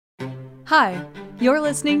Hi, you're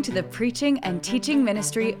listening to the preaching and teaching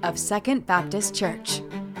ministry of Second Baptist Church.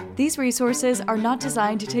 These resources are not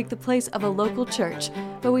designed to take the place of a local church,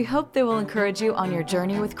 but we hope they will encourage you on your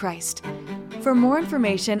journey with Christ. For more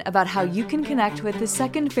information about how you can connect with the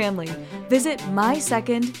Second family, visit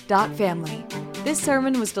mysecond.family. This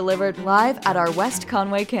sermon was delivered live at our West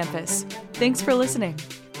Conway campus. Thanks for listening.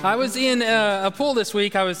 I was in a pool this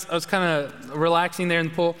week. I was kind of relaxing there in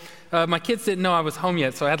the pool. My kids didn't know I was home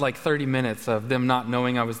yet, so I had like 30 minutes of them not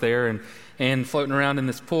knowing I was there and floating around in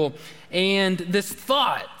this pool. And this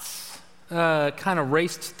thought kind of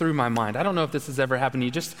raced through my mind. I don't know if this has ever happened to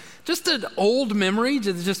you. Just an old memory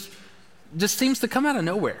just seems to come out of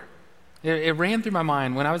nowhere. It ran through my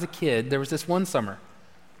mind when I was a kid. There was this one summer,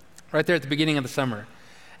 right there at the beginning of the summer.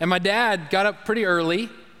 And my dad got up pretty early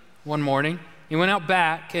one morning. He went out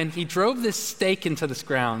back and he drove this stake into this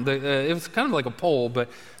ground. It was kind of like a pole, but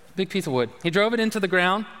a big piece of wood. He drove it into the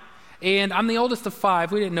ground, and I'm the oldest of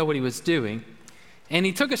five. We didn't know what he was doing. And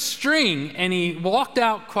he took a string and he walked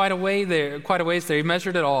out quite a ways there. He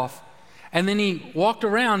measured it off. And then he walked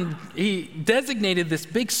around. He designated this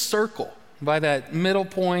big circle by that middle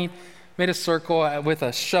point, made a circle with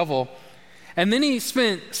a shovel. And then he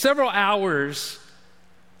spent several hours,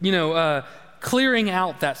 clearing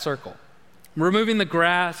out that circle, removing the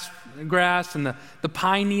grass and the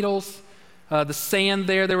pine needles, the sand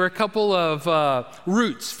there. There were a couple of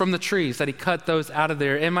roots from the trees that he cut those out of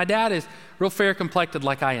there. And my dad is real fair complected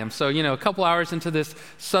like I am. So, a couple hours into this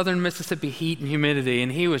southern Mississippi heat and humidity,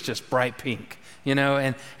 and he was just bright pink,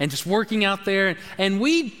 and just working out there. And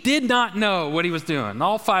we did not know what he was doing.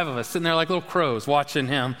 All five of us sitting there like little crows watching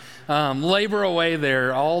him labor away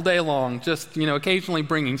there all day long, just, occasionally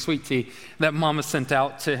bringing sweet tea that Mama sent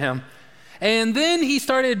out to him. And then he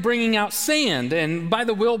started bringing out sand and by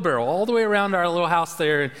the wheelbarrow all the way around our little house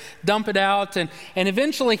there and dump it out. And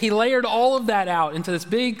eventually he layered all of that out into this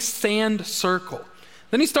big sand circle.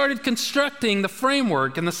 Then he started constructing the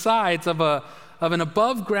framework and the sides of an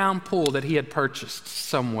above ground pool that he had purchased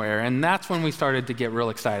somewhere. And that's when we started to get real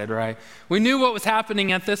excited, right? We knew what was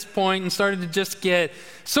happening at this point and started to just get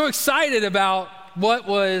so excited about what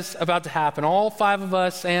was about to happen. All five of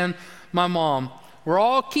us and my mom were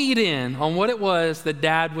all keyed in on what it was that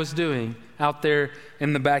Dad was doing out there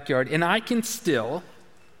in the backyard. And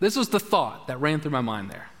this was the thought that ran through my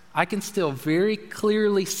mind there. I can still very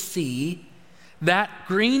clearly see that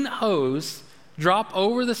green hose drop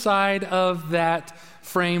over the side of that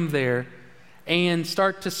frame there and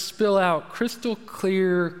start to spill out crystal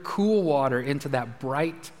clear, cool water into that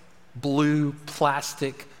bright blue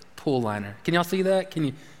plastic pool liner. Can y'all see that? Can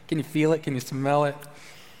you feel it? Can you smell it?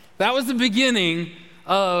 That was the beginning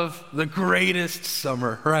of the greatest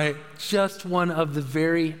summer, right? Just one of the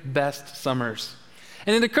very best summers.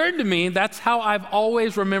 And it occurred to me that's how I've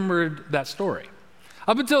always remembered that story.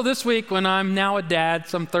 Up until this week when I'm now a dad,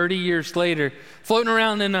 some 30 years later, floating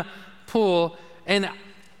around in a pool, and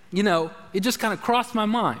it just kind of crossed my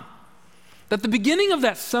mind that the beginning of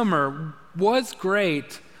that summer was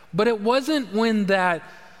great, but it wasn't when that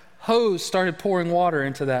hose started pouring water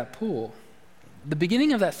into that pool. The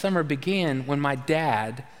beginning of that summer began when my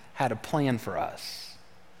dad had a plan for us.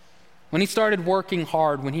 When he started working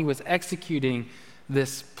hard, when he was executing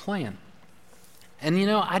this plan. And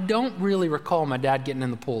I don't really recall my dad getting in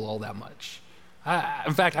the pool all that much.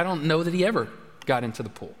 In fact, I don't know that he ever got into the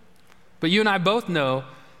pool. But you and I both know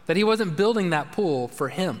that he wasn't building that pool for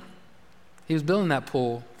him. He was building that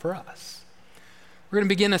pool for us. We're going to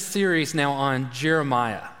begin a series now on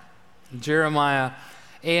Jeremiah.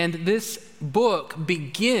 And this book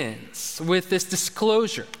begins with this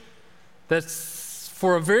disclosure that's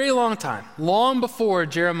for a very long time, long before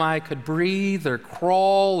Jeremiah could breathe or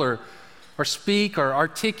crawl or speak or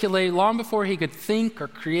articulate, long before he could think or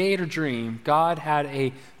create or dream, God had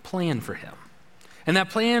a plan for him. And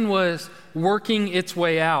that plan was working its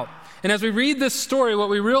way out. And as we read this story, what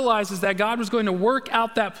we realize is that God was going to work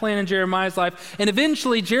out that plan in Jeremiah's life, and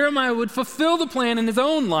eventually Jeremiah would fulfill the plan in his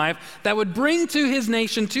own life that would bring to his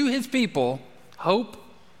nation, to his people, hope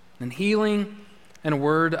and healing and a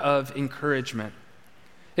word of encouragement.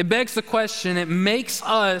 It begs the question, it makes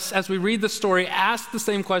us, as we read the story, ask the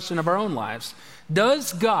same question of our own lives.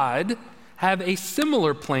 Does God have a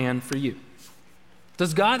similar plan for you?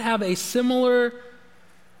 Does God have a similar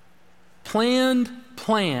planned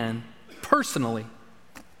plan personally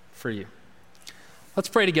for you? Let's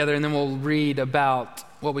pray together and then we'll read about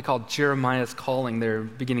what we call Jeremiah's calling there,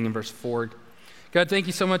 beginning in verse 4. God, thank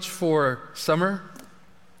you so much for summer,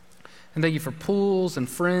 and thank you for pools and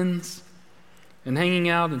friends and hanging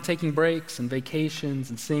out and taking breaks and vacations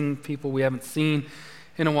and seeing people we haven't seen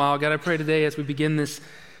in a while. God, I pray today as we begin this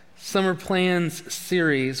Summer Plans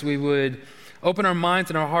series, we would open our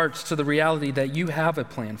minds and our hearts to the reality that you have a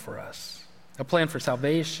plan for us, a plan for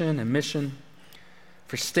salvation and mission,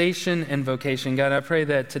 for station and vocation. God, I pray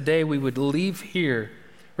that today we would leave here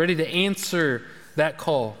ready to answer that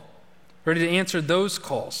call, ready to answer those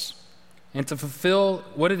calls, and to fulfill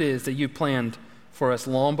what it is that you planned for us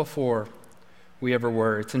long before we ever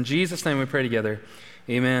were. It's in Jesus' name we pray together.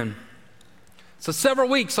 Amen. So several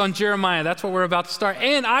weeks on Jeremiah, that's what we're about to start.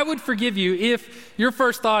 And I would forgive you if your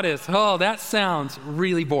first thought is, oh, that sounds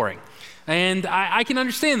really boring. And I can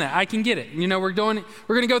understand that. I can get it. You know, we're going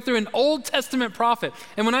to go through an Old Testament prophet.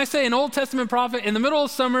 And when I say an Old Testament prophet in the middle of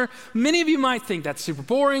summer, many of you might think that's super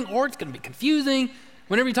boring or it's going to be confusing.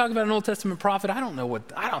 Whenever you talk about an Old Testament prophet,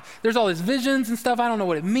 there's all these visions and stuff. I don't know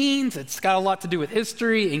what it means. It's got a lot to do with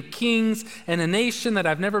history and kings and a nation that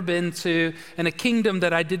I've never been to and a kingdom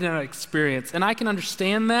that I did not experience. And I can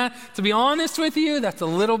understand that. To be honest with you, that's a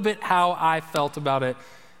little bit how I felt about it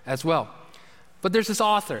as well. But there's this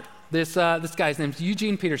author, this guy's name's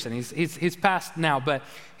Eugene Peterson. He's passed now, but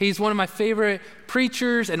he's one of my favorite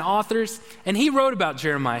preachers and authors. And he wrote about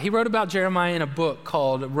Jeremiah. He wrote about Jeremiah in a book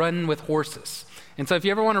called Run with Horses. And so if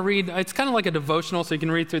you ever want to read, it's kind of like a devotional, so you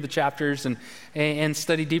can read through the chapters and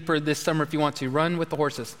study deeper this summer if you want to. Run with the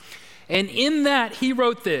Horses. And in that, he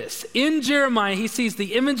wrote this. In Jeremiah, he sees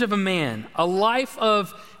the image of a man, a life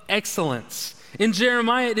of excellence. In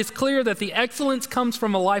Jeremiah, it is clear that the excellence comes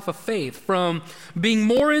from a life of faith, from being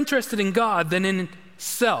more interested in God than in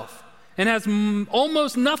self, and has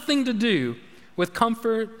almost nothing to do with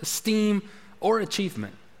comfort, esteem, or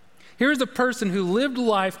achievement. Here's a person who lived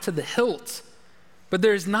life to the hilt, but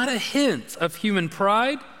there is not a hint of human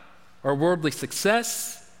pride or worldly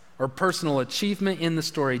success or personal achievement in the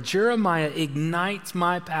story. Jeremiah ignites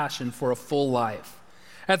my passion for a full life.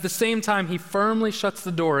 At the same time, he firmly shuts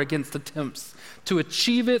the door against attempts to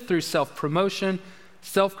achieve it through self-promotion,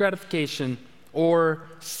 self-gratification, or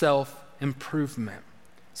self-improvement.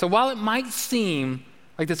 So while it might seem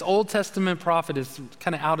like this Old Testament prophet is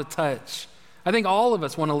kind of out of touch, I think all of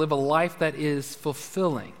us want to live a life that is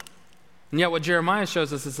fulfilling. And yet what Jeremiah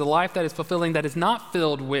shows us is a life that is fulfilling, that is not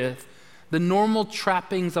filled with the normal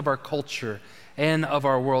trappings of our culture and of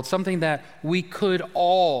our world, something that we could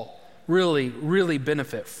all really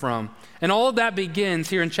benefit from. And all of that begins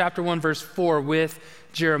here in chapter 1, verse 4 with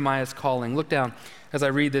Jeremiah's calling. Look down as I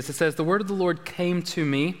read this. It says, "The word of the Lord came to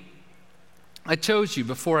me. I chose you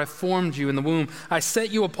before I formed you in the womb. I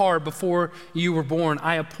set you apart before you were born.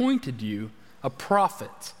 I appointed you a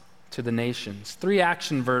prophet to the nations." 3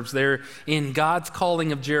 action verbs there in God's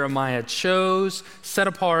calling of Jeremiah: chose, set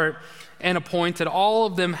apart, and appointed. All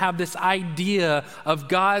of them have this idea of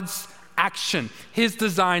God's action, his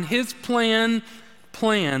design, his plan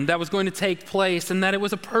that was going to take place, and that it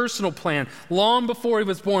was a personal plan. Long before he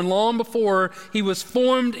was born, long before he was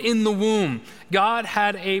formed in the womb, God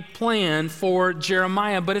had a plan for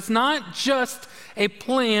Jeremiah. But it's not just a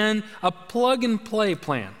plan, a plug-and-play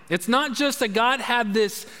plan. It's not just that God had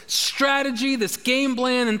this strategy, this game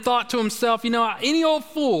plan, and thought to himself, any old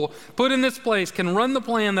fool put in this place can run the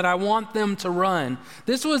plan that I want them to run.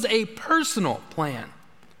 This was a personal plan.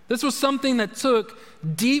 This was something that took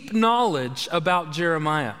deep knowledge about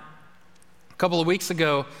Jeremiah. A couple of weeks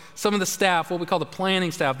ago, some of the staff, what we call the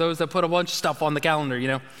planning staff, those that put a bunch of stuff on the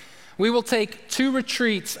calendar, we will take 2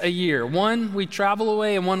 retreats a year. One, we travel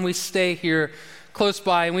away, and one we stay here close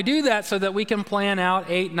by. And we do that so that we can plan out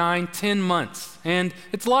 8, 9, 10 months. And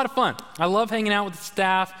it's a lot of fun. I love hanging out with the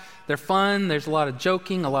staff. They're fun. There's a lot of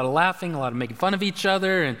joking, a lot of laughing, a lot of making fun of each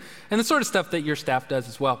other, and the sort of stuff that your staff does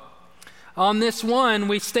as well. On this one,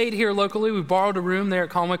 we stayed here locally. We borrowed a room there at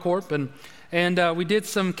Conway Corp, and we did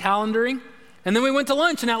some calendaring. And then we went to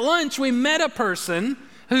lunch, and at lunch, we met a person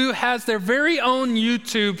who has their very own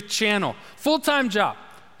YouTube channel. Full-time job.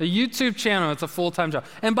 A YouTube channel, it's a full-time job.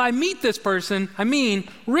 And by meet this person, I mean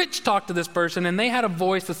Rich talked to this person, and they had a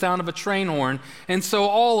voice, the sound of a train horn, and so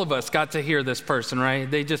all of us got to hear this person, right?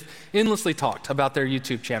 They just endlessly talked about their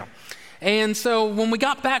YouTube channel. And so when we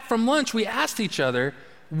got back from lunch, we asked each other,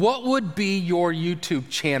 what would be your YouTube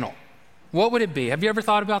channel? What would it be? Have you ever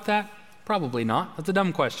thought about that? Probably not. That's a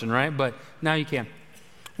dumb question, right? But now you can.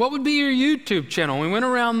 What would be your YouTube channel? We went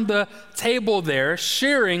around the table there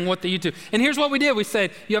sharing what the YouTube, and here's what we did. We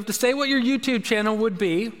said, you have to say what your YouTube channel would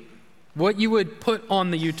be, what you would put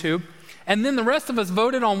on the YouTube, and then the rest of us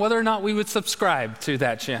voted on whether or not we would subscribe to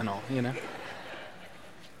that channel,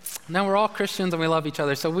 Now we're all Christians and we love each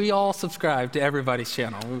other, so we all subscribe to everybody's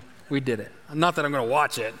channel. We did it. Not that I'm going to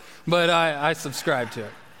watch it, but I subscribed to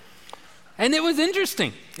it. And it was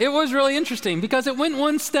interesting. It was really interesting because it went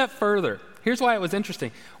one step further. Here's why it was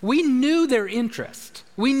interesting. We knew their interest.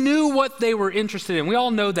 We knew what they were interested in. We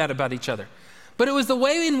all know that about each other. But it was the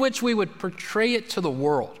way in which we would portray it to the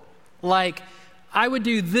world. Like, I would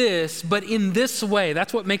do this, but in this way.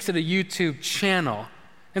 That's what makes it a YouTube channel.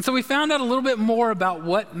 And so we found out a little bit more about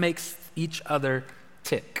what makes each other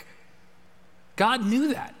tick. God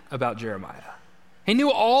knew that about Jeremiah. He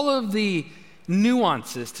knew all of the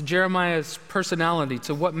nuances to Jeremiah's personality,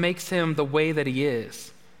 to what makes him the way that he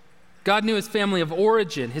is. God knew his family of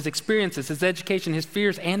origin, his experiences, his education, his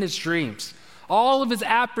fears, and his dreams. All of his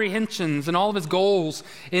apprehensions and all of his goals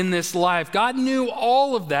in this life. God knew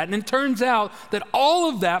all of that, and it turns out that all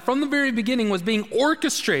of that from the very beginning was being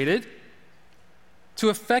orchestrated to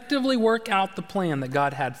effectively work out the plan that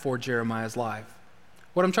God had for Jeremiah's life.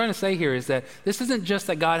 What I'm trying to say here is that this isn't just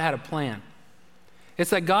that God had a plan. It's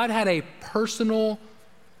that God had a personal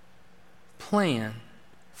plan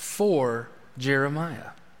for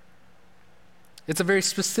Jeremiah. It's a very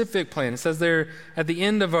specific plan. It says there at the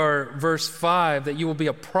end of our verse 5 that you will be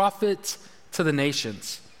a prophet to the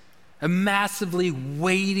nations. A massively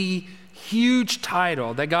weighty, huge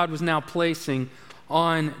title that God was now placing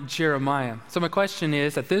on Jeremiah. So my question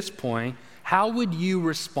is, at this point, how would you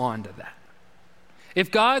respond to that? If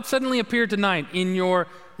God suddenly appeared tonight in your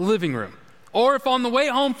living room, or if on the way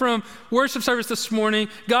home from worship service this morning,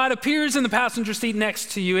 God appears in the passenger seat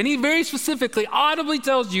next to you, and he very specifically, audibly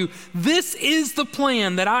tells you, this is the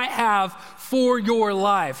plan that I have for your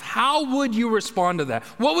life. How would you respond to that?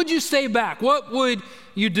 What would you say back? What would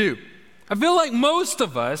you do? I feel like most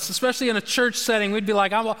of us, especially in a church setting, we'd be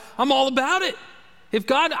like, I'm all about it. If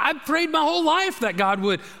God, I've prayed my whole life that God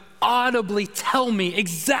would audibly tell me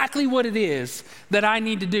exactly what it is that I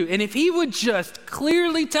need to do. And if he would just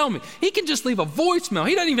clearly tell me, he can just leave a voicemail.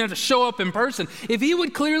 He doesn't even have to show up in person. If he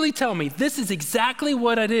would clearly tell me, this is exactly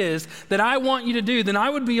what it is that I want you to do, then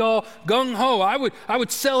I would be all gung-ho. I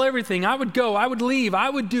would sell everything. I would go. I would leave. I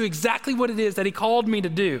would do exactly what it is that he called me to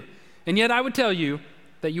do. And yet I would tell you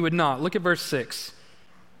that you would not. Look at verse 6.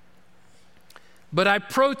 But I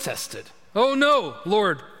protested. Oh no,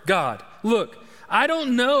 Lord God, look, I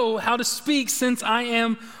don't know how to speak since I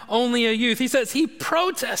am only a youth. He says he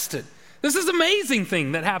protested. This is an amazing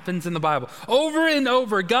thing that happens in the Bible. Over and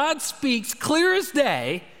over, God speaks clear as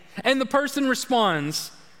day, and the person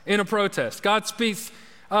responds in a protest. God speaks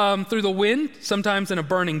through the wind, sometimes in a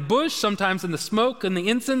burning bush, sometimes in the smoke and the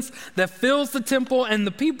incense that fills the temple, and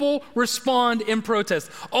the people respond in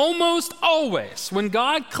protest. Almost always, when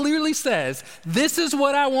God clearly says, this is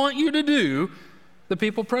what I want you to do, the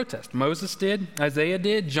people protest. Moses did, Isaiah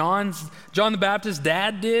did, John the Baptist's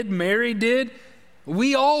dad did, Mary did.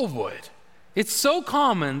 We all would. It's so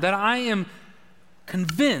common that I am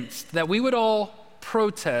convinced that we would all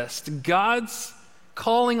protest God's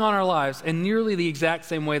calling on our lives in nearly the exact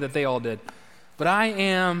same way that they all did. But I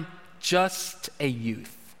am just a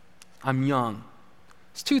youth. I'm young.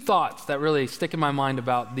 There's two thoughts that really stick in my mind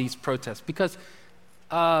about these protests, because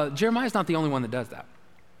Jeremiah's not the only one that does that.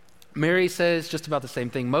 Mary says just about the same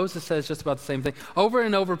thing. Moses says just about the same thing. Over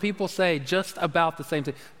and over, people say just about the same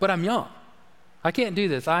thing. But I'm young. I can't do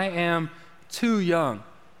this. I am too young.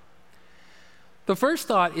 The first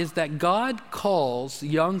thought is that God calls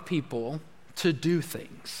young people to do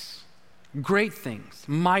things, great things,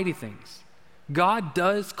 mighty things. God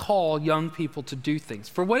does call young people to do things.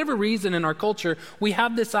 For whatever reason in our culture, we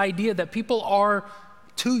have this idea that people are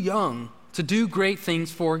too young to do great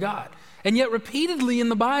things for God. And yet repeatedly in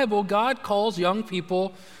the Bible, God calls young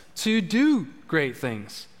people to do great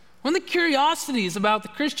things. One of the curiosities about the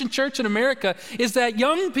Christian church in America is that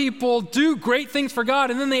young people do great things for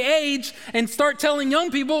God, and then they age and start telling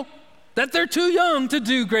young people that they're too young to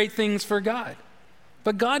do great things for God.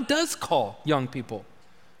 But God does call young people,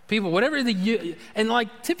 whatever and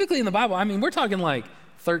like typically in the Bible, I mean, we're talking like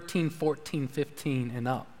 13, 14, 15 and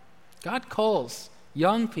up. God calls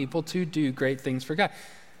young people to do great things for God.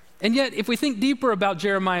 And yet, if we think deeper about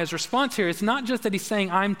Jeremiah's response here, it's not just that he's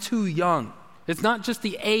saying, I'm too young. It's not just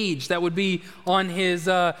the age that would be on his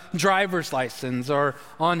driver's license or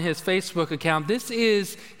on his Facebook account. This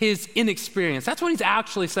is his inexperience. That's what he's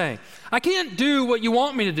actually saying. I can't do what you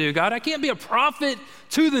want me to do, God. I can't be a prophet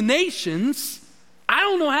to the nations. I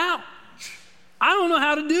don't know how. I don't know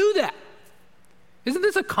how to do that. Isn't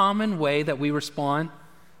this a common way that we respond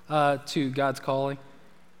to God's calling?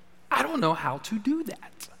 I don't know how to do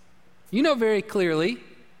that. You know very clearly,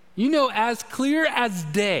 you know as clear as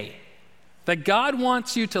day, that God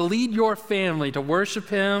wants you to lead your family to worship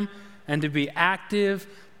him and to be active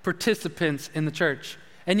participants in the church.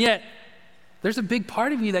 And yet, there's a big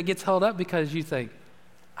part of you that gets held up because you think,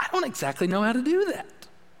 I don't exactly know how to do that.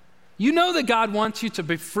 You know that God wants you to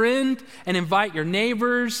befriend and invite your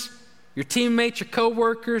neighbors, your teammates, your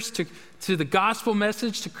coworkers to the gospel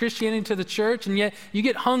message, to Christianity, to the church, and yet you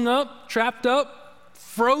get hung up, trapped up,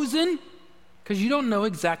 frozen, because you don't know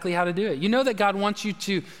exactly how to do it. You know that God wants you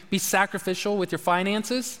to be sacrificial with your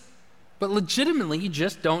finances, but legitimately you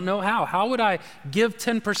just don't know how. How would I give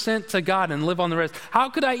 10% to God and live on the rest? How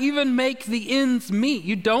could I even make the ends meet?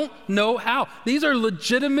 You don't know how. These are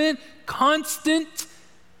legitimate, constant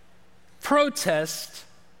protests.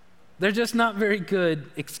 They're just not very good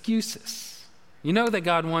excuses. You know that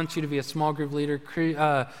God wants you to be a small group leader,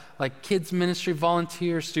 like kids ministry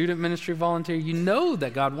volunteer, student ministry volunteer. You know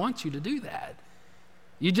that God wants you to do that.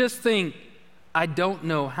 You just think, I don't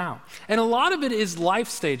know how. And a lot of it is life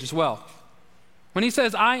stage as well. When he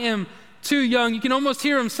says, I am too young, you can almost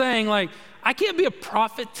hear him saying, like, I can't be a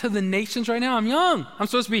prophet to the nations right now. I'm young. I'm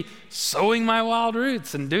supposed to be sowing my wild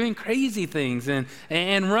roots and doing crazy things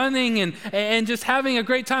and running and just having a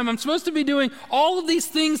great time. I'm supposed to be doing all of these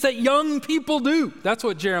things that young people do. That's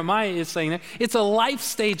what Jeremiah is saying there. It's a life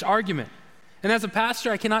stage argument. And as a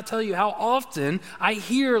pastor, I cannot tell you how often I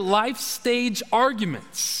hear life stage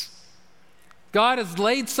arguments. God has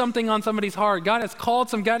laid something on somebody's heart. God has called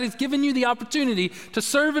some. God has given you the opportunity to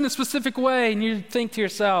serve in a specific way, and you think to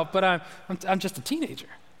yourself, but I'm just a teenager.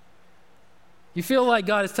 You feel like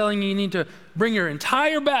God is telling you you need to bring your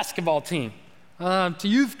entire basketball team to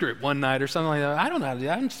youth group one night or something like that. I don't know how to do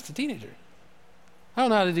that. I'm just a teenager. I don't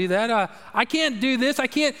know how to do that. I can't do this. I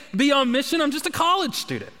can't be on mission. I'm just a college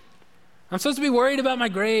student. I'm supposed to be worried about my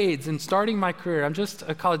grades and starting my career. I'm just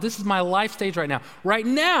a college. This is my life stage right now. Right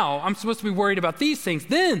now, I'm supposed to be worried about these things.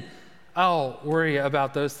 Then I'll worry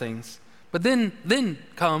about those things. But then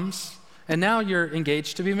comes, and now you're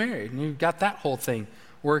engaged to be married. And you've got that whole thing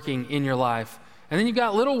working in your life. And then you've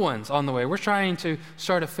got little ones on the way. We're trying to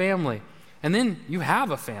start a family. And then you have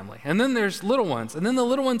a family. And then there's little ones. And then the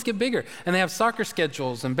little ones get bigger. And they have soccer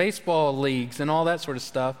schedules and baseball leagues and all that sort of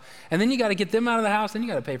stuff. And then you got to get them out of the house. And you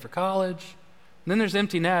got to pay for college. And then there's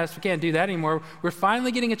empty nest. We can't do that anymore. We're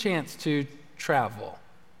finally getting a chance to travel.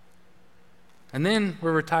 And then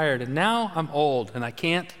we're retired. And now I'm old and I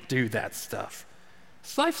can't do that stuff.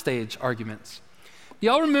 It's life stage arguments. Do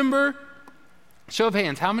y'all remember, show of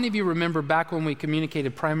hands, how many of you remember back when we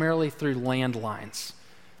communicated primarily through landlines?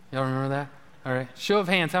 Y'all remember that? All right. Show of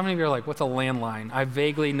hands, how many of you are like, what's a landline? I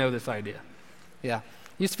vaguely know this idea. Yeah. It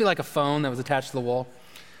used to be like a phone that was attached to the wall.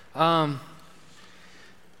 So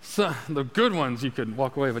the good ones, you could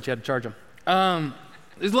walk away, but you had to charge them.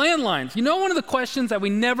 There's landlines. You know one of the questions that we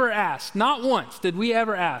never asked, not once did we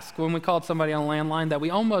ever ask when we called somebody on a landline that we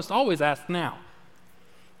almost always ask now?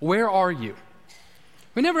 Where are you?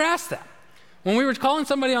 We never asked that. When we were calling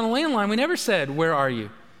somebody on a landline, we never said, where are you?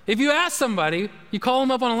 If you ask somebody, you call them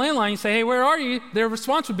up on a landline, you say, hey, where are you? Their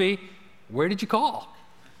response would be, where did you call?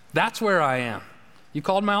 That's where I am. You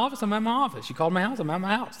called my office, I'm at my office. You called my house, I'm at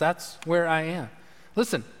my house. That's where I am.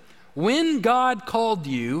 Listen, when God called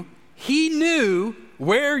you, he knew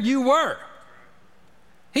where you were.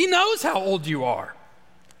 He knows how old you are.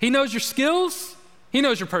 He knows your skills. He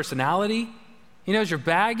knows your personality. He knows your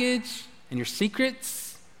baggage and your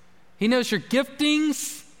secrets. He knows your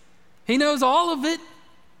giftings. He knows all of it.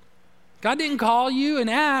 God didn't call you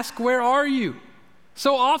and ask, where are you?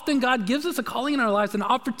 So often God gives us a calling in our lives, an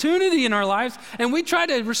opportunity in our lives, and we try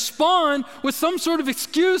to respond with some sort of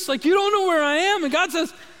excuse like, you don't know where I am. And God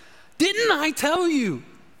says, didn't I tell you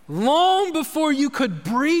long before you could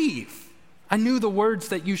breathe, I knew the words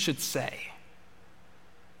that you should say.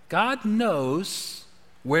 God knows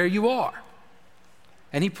where you are.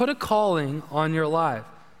 And he put a calling on your life.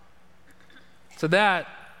 So that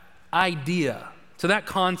idea, to that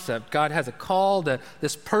concept, God has a call,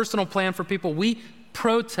 this personal plan for people. We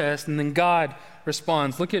protest, and then God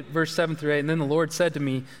responds. Look at verse 7 through 8. And then the Lord said to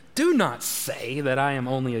me, do not say that I am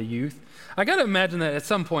only a youth. I got to imagine that at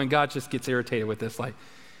some point God just gets irritated with this. Like,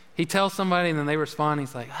 he tells somebody and then they respond.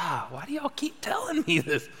 He's like, why do y'all keep telling me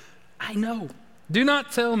this? I know. Do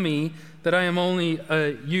not tell me that I am only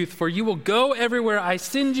a youth, for you will go everywhere I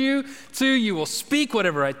send you to. You will speak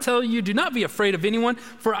whatever I tell you. Do not be afraid of anyone,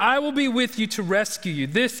 for I will be with you to rescue you.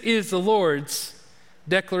 This is the Lord's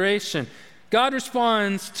declaration. God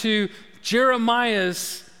responds to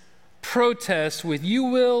Jeremiah's protest with, you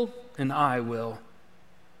will and I will.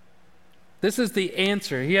 This is the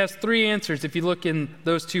answer. He has three answers if you look in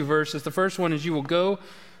those two verses. The first one is, you will go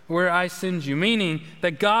where I send you, meaning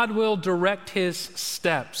that God will direct his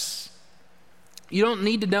steps. You don't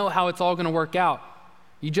need to know how it's all going to work out.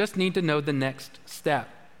 You just need to know the next step.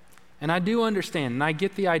 And I do understand, and I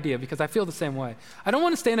get the idea because I feel the same way. I don't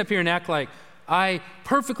want to stand up here and act like I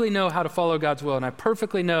perfectly know how to follow God's will, and I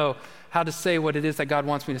perfectly know how to say what it is that God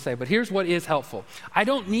wants me to say. But here's what is helpful. I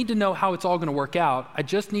don't need to know how it's all going to work out. I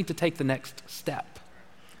just need to take the next step.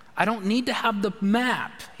 I don't need to have the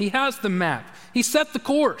map. He has the map. He set the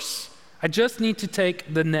course. I just need to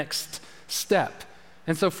take the next step.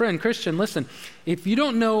 And so, friend, Christian, listen, if you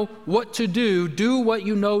don't know what to do what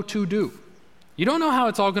you know to do. You don't know how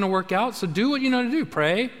it's all going to work out, so do what you know to do.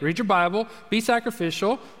 Pray, read your Bible, be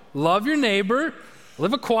sacrificial, love your neighbor,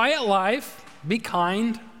 live a quiet life, be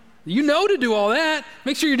kind. You know to do all that.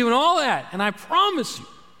 Make sure you're doing all that. And I promise you,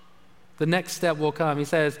 the next step will come. He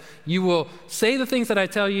says, you will say the things that I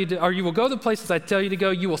tell you to, or you will go the places I tell you to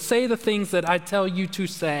go. You will say the things that I tell you to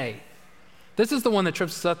say. This is the one that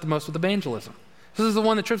trips us up the most with evangelism. This is the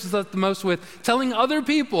one that trips us up the most with telling other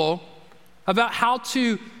people about how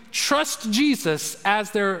to trust Jesus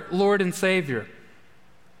as their Lord and Savior.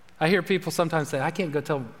 I hear people sometimes say, I can't go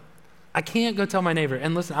tell my neighbor.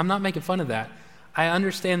 And listen, I'm not making fun of that. I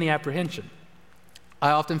understand the apprehension.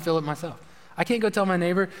 I often feel it myself. I can't go tell my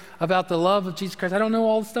neighbor about the love of Jesus Christ. I don't know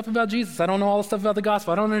all the stuff about Jesus. I don't know all the stuff about the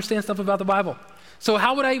gospel. I don't understand stuff about the Bible. So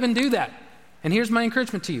how would I even do that? And here's my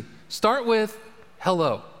encouragement to you. Start with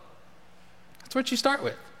hello. That's what you start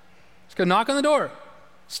with. Just go knock on the door.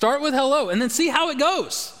 Start with hello and then see how it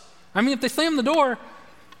goes. I mean, if they slam the door,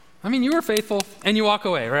 you were faithful and you walk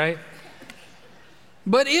away, right?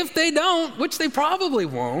 But if they don't, which they probably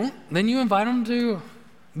won't, then you invite them to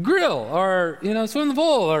grill or, swim in the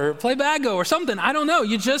pool or play bago or something. I don't know.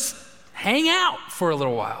 You just hang out for a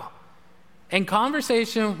little while. And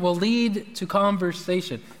conversation will lead to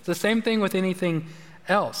conversation. It's the same thing with anything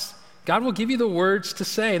else. God will give you the words to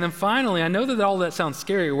say. And then finally, I know that all that sounds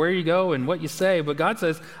scary, where you go and what you say, but God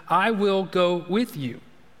says, I will go with you.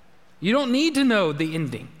 You don't need to know the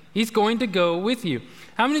ending. He's going to go with you.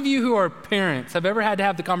 How many of you who are parents have ever had to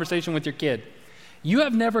have the conversation with your kid? You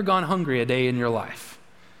have never gone hungry a day in your life.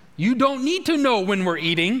 You don't need to know when we're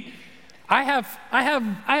eating. I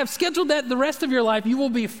have scheduled that the rest of your life. You will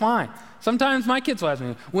be fine. Sometimes my kids will ask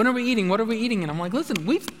me, when are we eating? What are we eating? And I'm like, listen,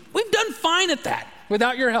 we've done fine at that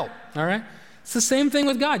without your help, all right? It's the same thing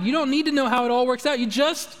with God. You don't need to know how it all works out. You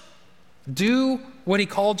just do what he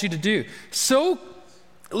called you to do. So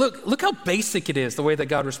look how basic it is, the way that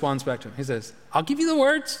God responds back to him. He says, I'll give you the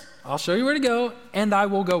words, I'll show you where to go, and I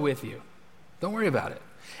will go with you. Don't worry about it.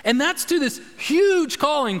 And that's to this huge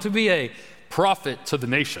calling to be a prophet to the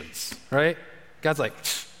nations, right? God's like,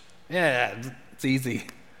 yeah, it's easy.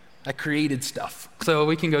 I created stuff, so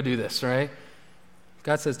we can go do this, right?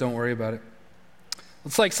 God says, don't worry about it.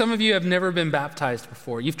 It's like some of you have never been baptized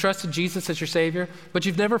before. You've trusted Jesus as your Savior, but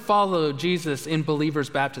you've never followed Jesus in believer's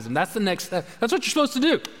baptism. That's the next step. That's what you're supposed to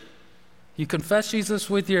do. You confess Jesus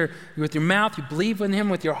with your mouth, you believe in him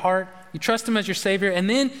with your heart, you trust him as your Savior, and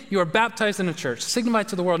then you are baptized in a church, signified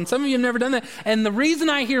to the world. And some of you have never done that. And the reason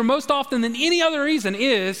I hear most often than any other reason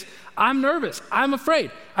is I'm nervous. I'm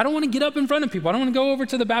afraid. I don't want to get up in front of people. I don't want to go over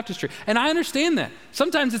to the baptistry. And I understand that.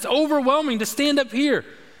 Sometimes it's overwhelming to stand up here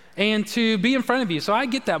and to be in front of you. So I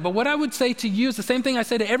get that. But what I would say to you is the same thing I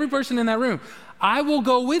say to every person in that room. I will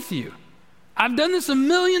go with you. I've done this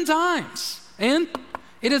 1,000,000 times. And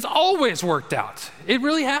it has always worked out. It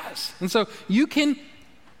really has. And so you can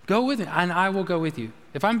go with me, and I will go with you.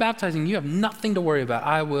 If I'm baptizing, you have nothing to worry about.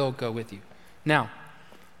 I will go with you. Now,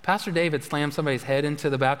 Pastor David slammed somebody's head into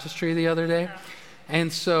the baptistry the other day.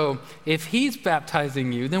 And so if he's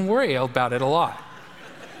baptizing you, then worry about it a lot.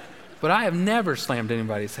 But I have never slammed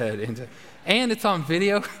anybody's head into, and it's on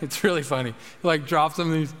video. It's really funny. Like drops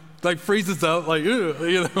him, and he freezes up, like,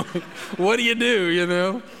 what do you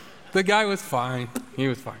do, The guy was fine. He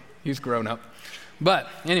was fine. He was grown up. But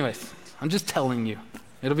anyways, I'm just telling you,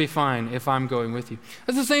 it'll be fine if I'm going with you.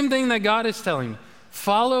 It's the same thing that God is telling me.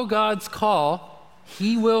 Follow God's call.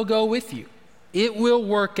 He will go with you. It will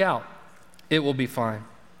work out. It will be fine.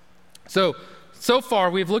 So far,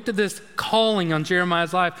 we've looked at this calling on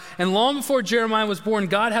Jeremiah's life. And long before Jeremiah was born,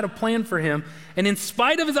 God had a plan for him. And in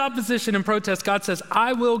spite of his opposition and protest, God says,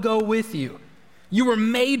 I will go with you. You were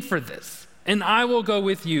made for this, and I will go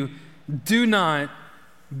with you. Do not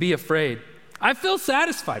be afraid. I feel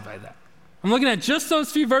satisfied by that. I'm looking at just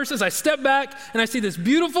those few verses. I step back, and I see this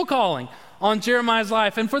beautiful calling on Jeremiah's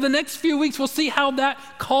life. And for the next few weeks, we'll see how that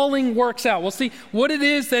calling works out. We'll see what it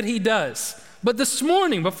is that he does. But this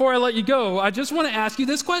morning, before I let you go, I just want to ask you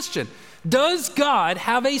this question. Does God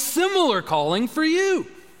have a similar calling for you?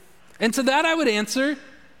 And to that I would answer,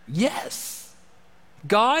 yes.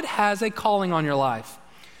 God has a calling on your life.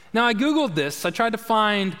 Now, I Googled this. I tried to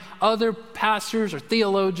find other pastors or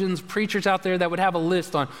theologians, preachers out there that would have a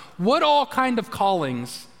list on what all kind of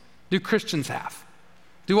callings do Christians have?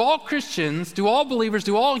 Do all Christians, do all believers,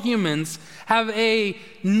 do all humans have a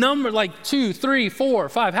number like 2, 3, 4,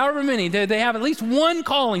 5, however many? They have at least one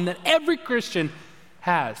calling that every Christian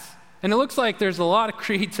has. And it looks like there's a lot of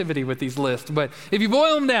creativity with these lists, but if you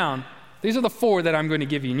boil them down, these are the 4 that I'm going to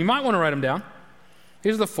give you, and you might want to write them down.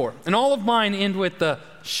 Here's the 4. And all of mine end with the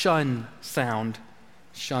shun sound.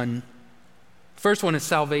 Shun. First one is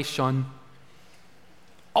salvation.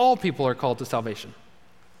 All people are called to salvation.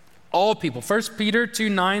 All people. 1 Peter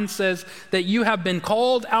 2:9 says that you have been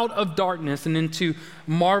called out of darkness and into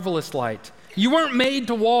marvelous light. You weren't made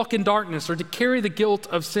to walk in darkness or to carry the guilt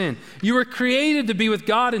of sin. You were created to be with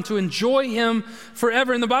God and to enjoy Him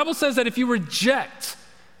forever. And the Bible says that if you reject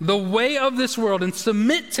the way of this world and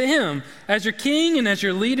submit to Him as your king and as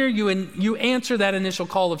your leader, you answer that initial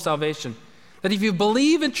call of salvation. That if you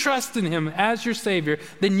believe and trust in Him as your Savior,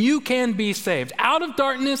 then you can be saved. Out of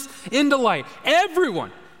darkness into light.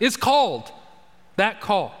 Everyone is called that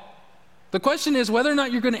call. The question is whether or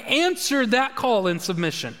not you're going to answer that call in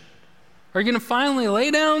submission. Are you going to finally lay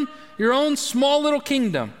down your own small little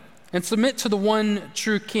kingdom and submit to the one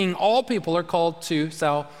true King? All people are called to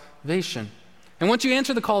salvation. And once you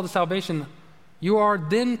answer the call to salvation, you are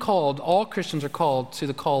then called, all Christians are called to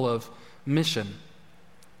the call of mission.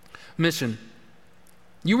 Mission.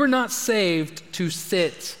 You were not saved to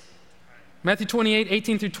sit. Matthew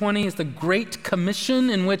 28:18-20 is the Great Commission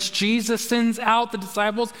in which Jesus sends out the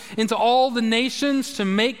disciples into all the nations to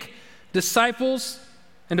make disciples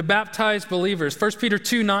and to baptize believers. 1 Peter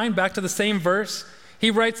 2:9, back to the same verse, he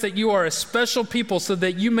writes that you are a special people so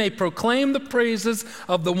that you may proclaim the praises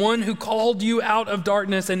of the one who called you out of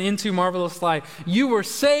darkness and into marvelous light. You were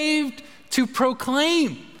saved to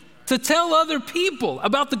proclaim, to tell other people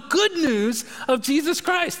about the good news of Jesus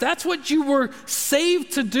Christ. That's what you were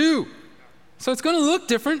saved to do. So it's going to look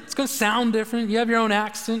different. It's going to sound different. You have your own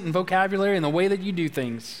accent and vocabulary and the way that you do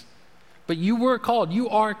things. But you were called. You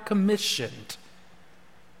are commissioned.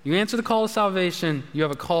 You answer the call of salvation. You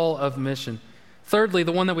have a call of mission. Thirdly,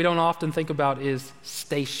 the one that we don't often think about is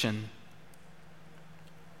station.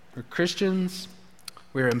 We're Christians.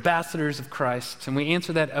 We're ambassadors of Christ. And we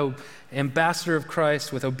answer that ambassador of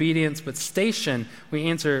Christ with obedience. But station, we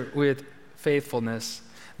answer with faithfulness.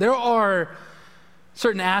 There are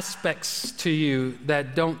certain aspects to you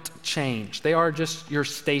that don't change. They are just your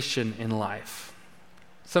station in life.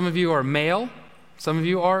 Some of you are male, some of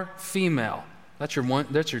you are female. That's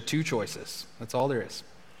your 2 choices. That's all there is.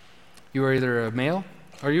 You are either a male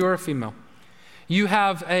or you are a female. You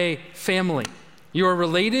have a family. You are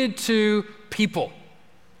related to people.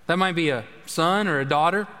 That might be a son or a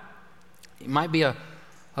daughter. It might be a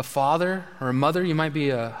father or a mother. You might be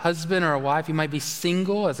a husband or a wife. You might be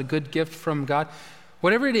single as a good gift from God.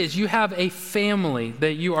 Whatever it is, you have a family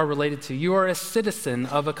that you are related to. You are a citizen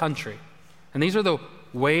of a country. And these are the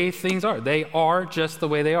way things are. They are just the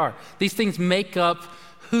way they are. These things make up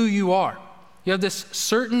who you are. You have this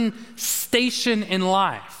certain station in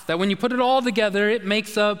life that when you put it all together, it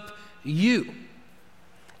makes up you.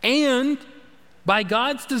 And by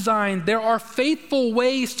God's design, there are faithful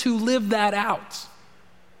ways to live that out.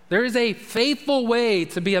 There is a faithful way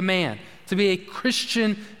to be a man, to be a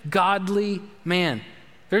Christian, godly man.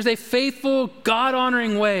 There's a faithful,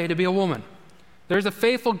 God-honoring way to be a woman. There's a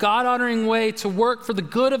faithful, God-honoring way to work for the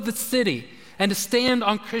good of the city and to stand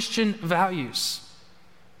on Christian values.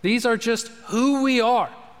 These are just who we are,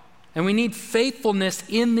 and we need faithfulness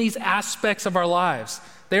in these aspects of our lives.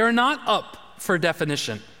 They are not up for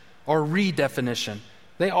definition or redefinition.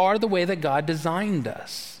 They are the way that God designed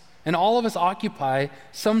us, and all of us occupy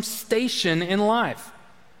some station in life.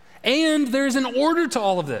 And there's an order to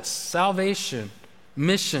all of this: salvation,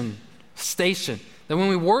 mission, station. That when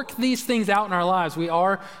we work these things out in our lives, we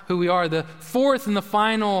are who we are. The fourth and the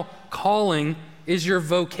final calling is your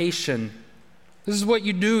vocation. This is what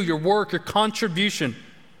you do, your work, your contribution.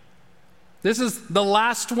 This is the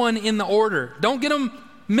last one in the order. Don't get them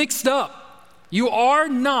mixed up. You are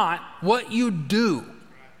not what you do.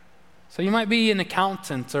 So you might be an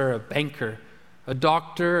accountant or a banker, a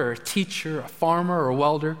doctor or a teacher, a farmer or a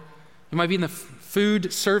welder. You might be in the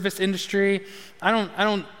food service industry. I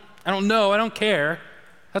don't know. I don't care.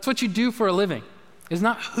 That's what you do for a living. It's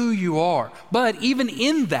not who you are. But even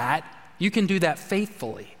in that, you can do that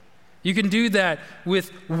faithfully. You can do that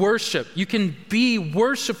with worship. You can be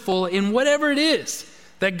worshipful in whatever it is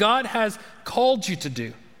that God has called you to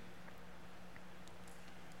do.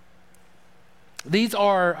 These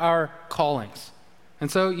are our callings. And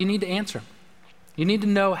so you need to answer them. You need to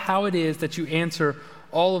know how it is that you answer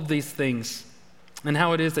all of these things. and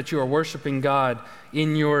how it is that you are worshiping God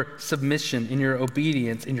in your submission, in your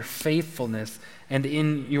obedience, in your faithfulness, and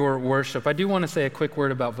in your worship. I do want to say a quick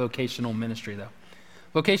word about vocational ministry, though.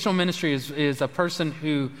 Vocational ministry is a person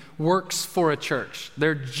who works for a church.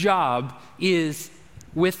 Their job is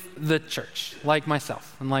with the church, like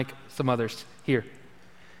myself and like some others here.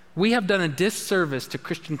 We have done a disservice to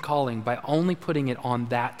Christian calling by only putting it on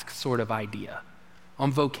that sort of idea,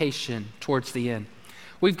 on vocation towards the end.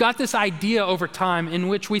 We've got this idea over time in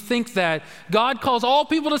which we think that God calls all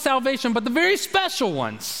people to salvation, but the very special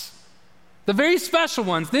ones,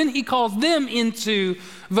 then he calls them into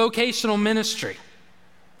vocational ministry.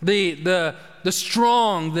 The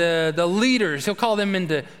strong, the leaders, he'll call them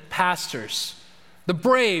into pastors. The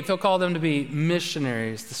brave, he'll call them to be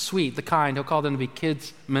missionaries. The sweet, the kind, he'll call them to be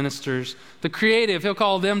kids ministers. The creative, he'll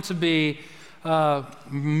call them to be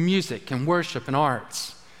music and worship and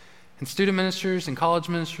arts. And student ministers and college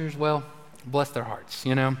ministers, well, bless their hearts,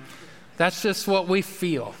 you know. That's just what we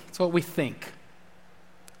feel. It's what we think.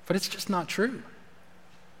 But it's just not true.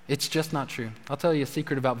 It's just not true. I'll tell you a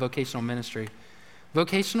secret about vocational ministry.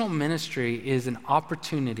 Vocational ministry is an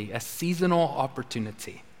opportunity, a seasonal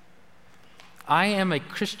opportunity. I am a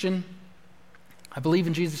Christian. I believe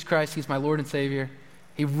in Jesus Christ. He's my Lord and Savior.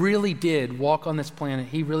 He really did walk on this planet.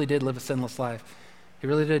 He really did live a sinless life. He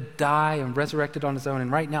really did die and resurrected on his own,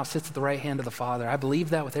 and right now sits at the right hand of the Father. I believe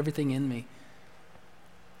that with everything in me.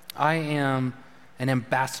 I am an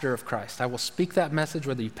ambassador of Christ. I will speak that message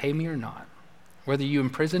whether you pay me or not, whether you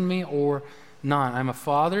imprison me or not. I'm a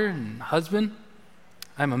father and husband.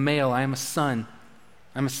 I'm a male. I am a son.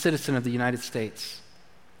 I'm a citizen of the United States.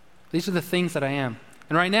 These are the things that I am.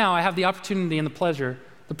 And right now, I have the opportunity and the pleasure,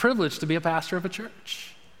 the privilege to be a pastor of a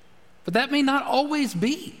church. But that may not always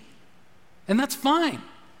be. And that's fine,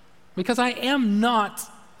 because I am not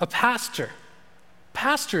a pastor.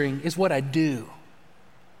 Pastoring is what I do.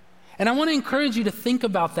 And I want to encourage you to think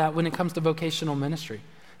about that when it comes to vocational ministry.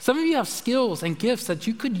 Some of you have skills and gifts that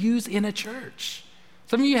you could use in a church.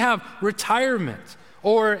 Some of you have retirement,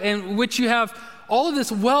 or in which you have all of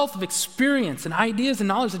this wealth of experience and ideas and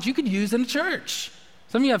knowledge that you could use in a church.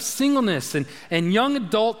 Some of you have singleness and young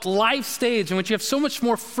adult life stage in which you have so much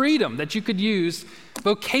more freedom that you could use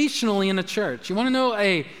vocationally in a church. You want to know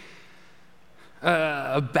a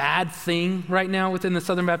bad thing right now within the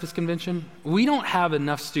Southern Baptist Convention? We don't have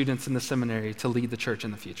enough students in the seminary to lead the church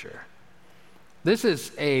in the future. This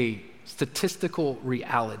is a statistical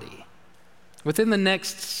reality. Within the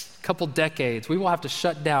next couple decades, we will have to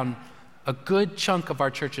shut down a good chunk of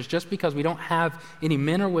our churches just because we don't have any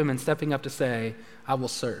men or women stepping up to say, I will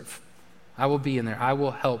serve. I will be in there. I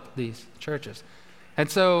will help these churches. And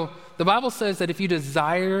so the Bible says that if you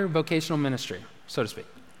desire vocational ministry, so to speak,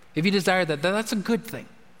 if you desire that, that's a good thing.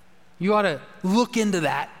 You ought to look into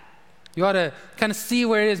that. You ought to kind of see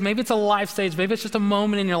where it is. Maybe it's a life stage. Maybe it's just a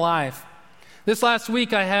moment in your life. This last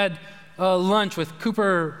week, I had lunch with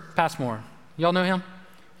Cooper Passmore. Y'all know him?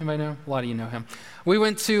 Anybody know? A lot of you know him. We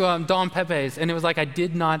went to Don Pepe's, and it was like I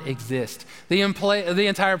did not exist. The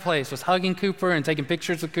entire place was hugging Cooper and taking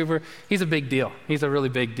pictures of Cooper. He's a big deal. He's a really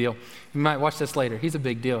big deal. You might watch this later. He's a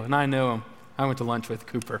big deal, and I know him. I went to lunch with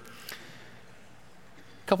Cooper.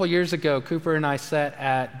 A couple years ago, Cooper and I sat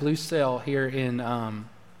at Blue Sail here in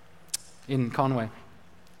Conway,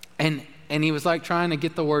 and he was like trying to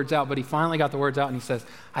get the words out, but he finally got the words out, and he says,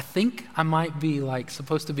 I think I might be like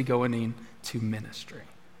supposed to be going into ministry.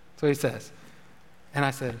 That's what he says. And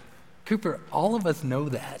I said, Cooper, all of us know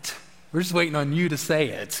that. We're just waiting on you to say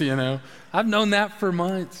it, you know. I've known that for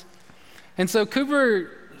months. And so Cooper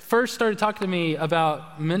first started talking to me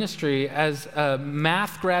about ministry as a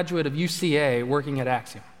math graduate of UCA working at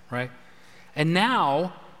Axiom, right? And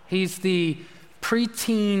now he's the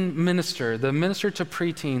preteen minister, the minister to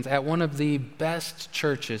preteens at one of the best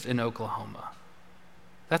churches in Oklahoma.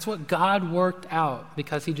 That's what God worked out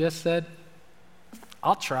because he just said,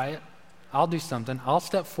 I'll try it. I'll do something. I'll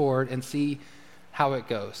step forward and see how it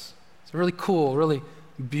goes. It's a really cool, really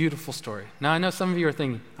beautiful story. Now, I know some of you are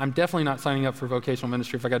thinking, I'm definitely not signing up for vocational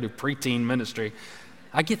ministry if I got to do preteen ministry.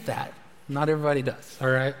 I get that. Not everybody does, all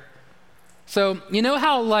right? So, you know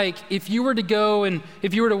how, like, if you were to go and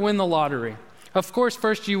if you were to win the lottery, of course,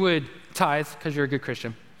 first you would tithe because you're a good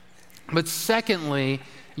Christian. But secondly,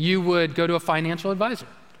 you would go to a financial advisor.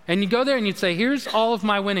 And you go there and you'd say, here's all of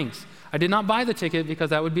my winnings. I did not buy the ticket because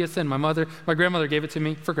that would be a sin. My grandmother gave it to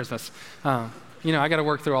me for Christmas. I got to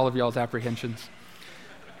work through all of y'all's apprehensions.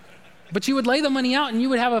 But you would lay the money out and you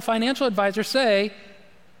would have a financial advisor say,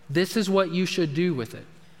 this is what you should do with it.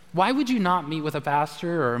 Why would you not meet with a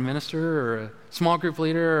pastor or a minister or a small group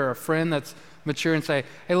leader or a friend that's mature and say,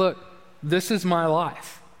 hey, look, this is my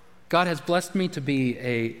life. God has blessed me to be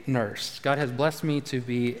a nurse. God has blessed me to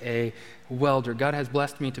be a welder. God has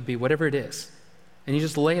blessed me to be whatever it is. And you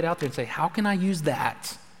just lay it out there and say, how can I use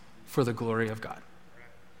that for the glory of God?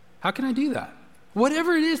 How can I do that?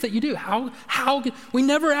 Whatever it is that you do, we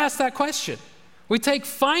never ask that question. We take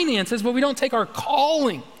finances, but we don't take our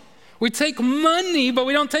calling. We take money, but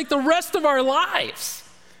we don't take the rest of our lives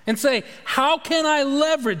and say, how can I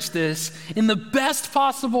leverage this in the best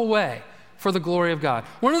possible way for the glory of God?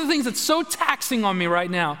 One of the things that's so taxing on me right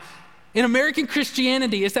now in American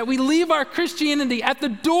Christianity is that we leave our Christianity at the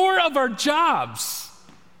door of our jobs.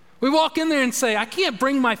 We walk in there and say, I can't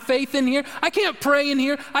bring my faith in here. I can't pray in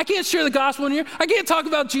here. I can't share the gospel in here. I can't talk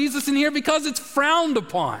about Jesus in here because it's frowned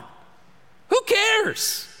upon. Who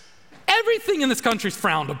cares? Everything in this country is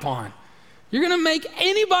frowned upon. You're going to make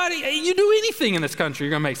you do anything in this country,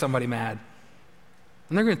 you're going to make somebody mad.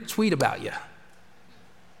 And they're going to tweet about you.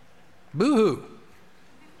 Boo-hoo.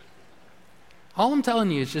 All I'm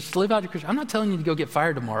telling you is just live out your Christian. I'm not telling you to go get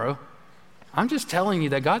fired tomorrow. I'm just telling you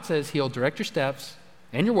that God says he'll direct your steps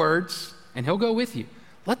and your words, and he'll go with you.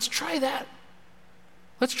 Let's try that.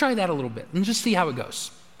 Let's try that a little bit and just see how it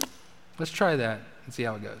goes. Let's try that and see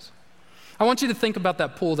how it goes. I want you to think about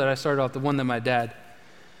that pool that I started off, the one that my dad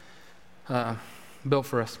built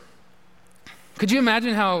for us. Could you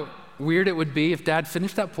imagine how weird it would be if Dad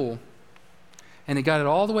finished that pool and he got it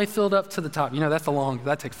all the way filled up to the top? You know,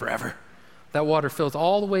 that takes forever. That water fills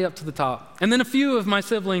all the way up to the top. And then a few of my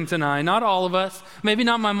siblings and I, not all of us, maybe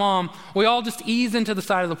not my mom, we all just ease into the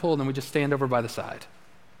side of the pool and then we just stand over by the side.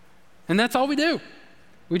 And that's all we do.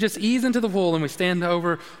 We just ease into the pool and we stand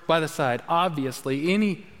over by the side. Obviously,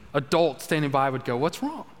 any adult standing by would go, what's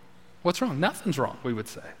wrong? What's wrong? Nothing's wrong, we would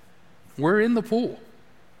say. We're in the pool.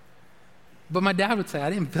 But my dad would say, I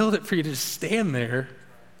didn't build it for you to just stand there.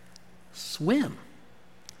 Swim.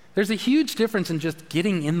 There's a huge difference in just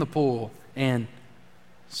getting in the pool and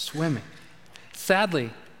swimming.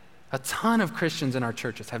 Sadly, a ton of Christians in our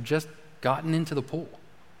churches have just gotten into the pool.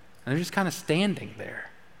 And they're just kind of standing there.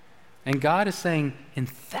 And God is saying, in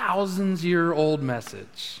thousands-year-old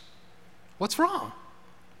message, what's wrong?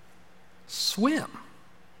 Swim.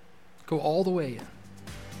 Go all the way in.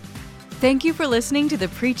 Thank you for listening to the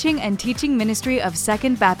preaching and teaching ministry of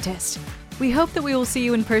Second Baptist. We hope that we will see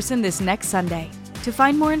you in person this next Sunday. To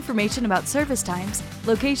find more information about service times,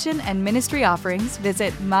 location, and ministry offerings,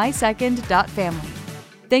 visit mysecond.family.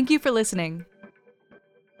 Thank you for listening.